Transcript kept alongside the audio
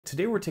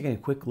Today we're taking a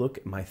quick look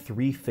at my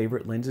 3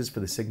 favorite lenses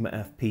for the Sigma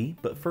FP,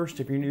 but first,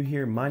 if you're new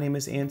here, my name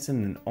is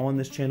Anson, and on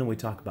this channel we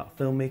talk about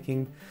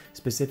filmmaking,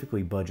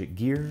 specifically budget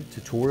gear,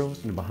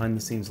 tutorials, and a behind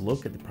the scenes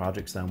look at the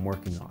projects that I'm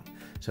working on.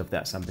 So if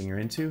that's something you're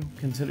into,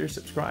 consider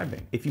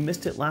subscribing. If you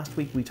missed it last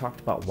week, we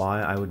talked about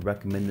why I would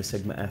recommend the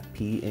Sigma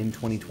FP in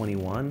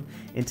 2021,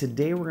 and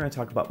today we're going to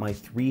talk about my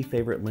 3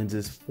 favorite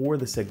lenses for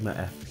the Sigma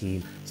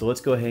FP. So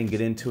let's go ahead and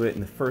get into it,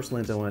 and the first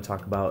lens I want to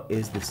talk about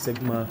is the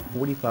Sigma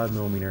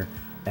 45mm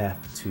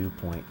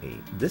f2.8.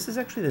 This is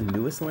actually the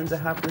newest lens I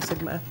have for the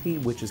Sigma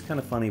FP, which is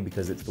kind of funny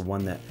because it's the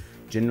one that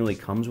generally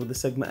comes with the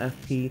Sigma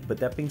FP, but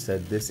that being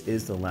said, this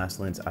is the last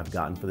lens I've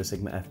gotten for the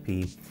Sigma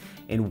FP.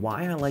 And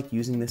why I like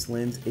using this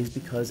lens is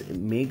because it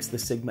makes the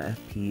Sigma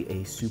FP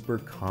a super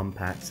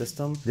compact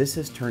system. This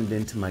has turned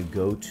into my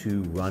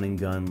go-to run and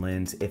gun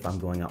lens if I'm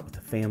going out with the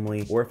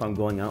family, or if I'm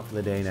going out for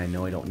the day and I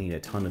know I don't need a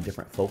ton of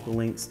different focal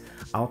lengths,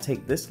 I'll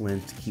take this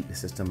lens to keep the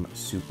system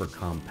super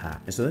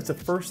compact. And so that's the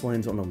first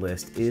lens on the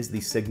list, is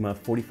the Sigma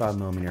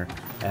 45mm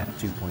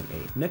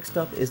f2.8. Next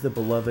up is the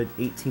beloved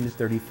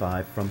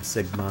 18-35 from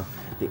Sigma,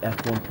 the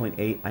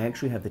f1.8. I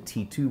actually have the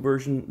T2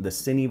 version, the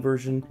Cine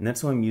version, and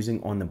that's what I'm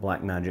using on the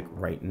Blackmagic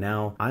right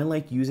now. I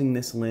like using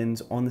this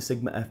lens on the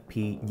Sigma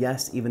FP.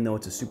 Yes, even though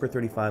it's a Super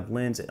 35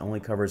 lens, it only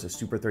covers a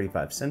Super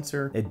 35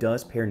 sensor. It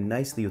does pair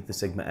nicely with the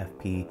Sigma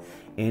FP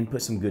and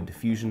put some good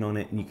diffusion on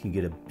it, and you can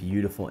get a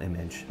beautiful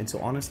image. And so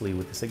honestly,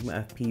 with the Sigma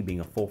FP being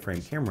a full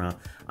frame camera,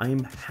 I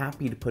am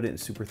happy to put it in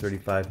Super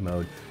 35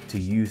 mode to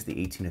use the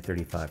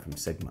 18-35 from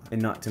Sigma.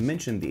 And not to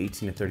mention, the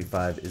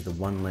 18-35 is the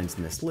one lens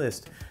in this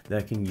list that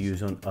I can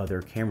use on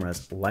other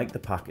cameras like the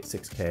Pocket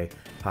 6K,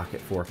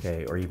 Pocket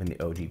 4K, or even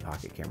the OG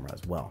Pocket camera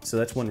as well. So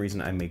that's one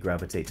reason I may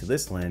gravitate to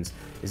this lens,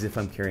 is if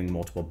I'm carrying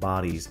multiple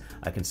bodies,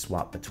 I can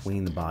swap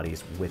between the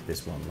bodies with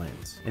this one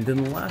lens. And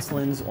then the last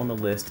lens on the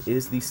list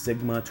is the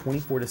Sigma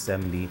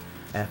 24-70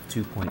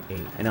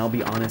 f2.8. And I'll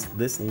be honest,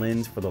 this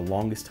lens for the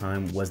longest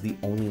time was the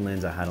only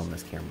lens I had on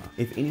this camera.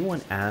 If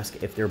anyone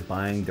asks if they're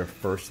buying their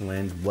first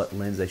lens, what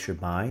lens they should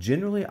buy,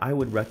 generally I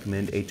would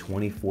recommend a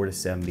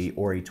 24-70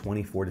 or a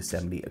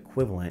 24-70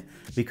 equivalent,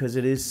 because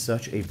it is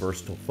such a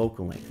versatile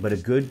focal length. But a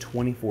good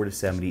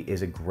 24-70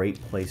 is a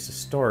great place to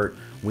start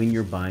when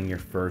you're buying your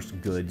first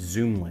good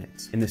zoom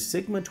lens. And the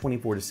Sigma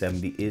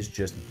 24-70 is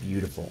just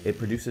beautiful. It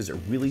produces a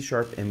really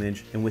sharp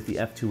image, and with the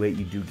f2.8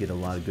 you do get a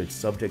lot of good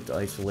subject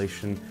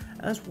isolation,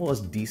 as well as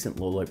decent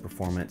low light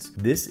performance.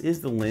 This is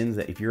the lens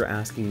that if you're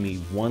asking me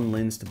one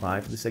lens to buy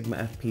for the Sigma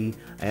FP,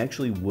 I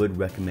actually would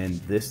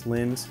recommend this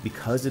lens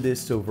because it is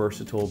so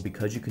versatile,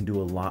 because you can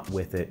do a lot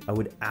with it. I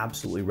would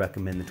absolutely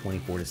recommend the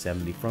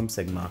 24-70 from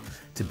Sigma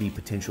to be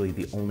potentially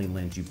the only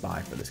lens you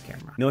buy for this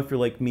camera. Now, if you're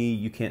like me,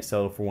 you can't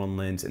settle for one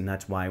lens, and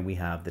that's why we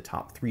have the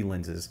top 3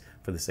 lenses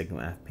for the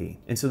Sigma FP.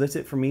 And so that's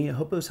it for me. I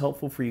hope it was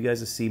helpful for you guys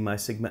to see my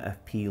Sigma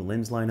FP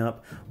lens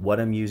lineup, what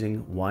I'm using,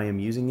 why I'm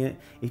using it.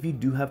 If you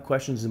do have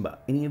questions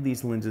about any of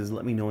these lenses,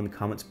 let me know in the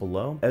comments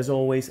below. As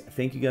always,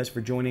 thank you guys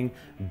for joining.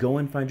 Go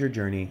and find your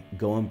journey,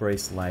 go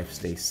embrace life,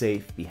 stay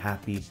safe, be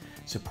happy,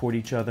 support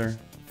each other,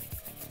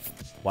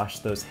 wash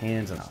those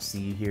hands, and I'll see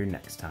you here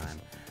next time.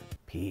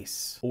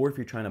 Peace. Or if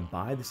you're trying to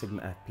buy the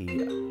Sigma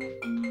FP,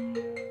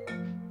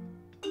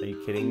 are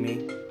you kidding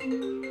me?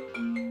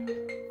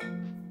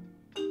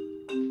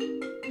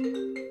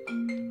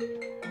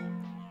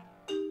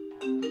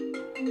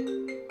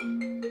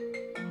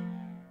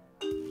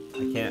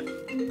 I can't.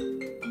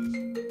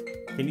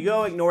 Can you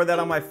go ignore that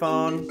on my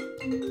phone?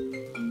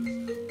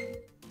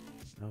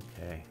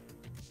 Okay.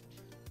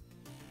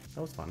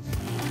 That was fun.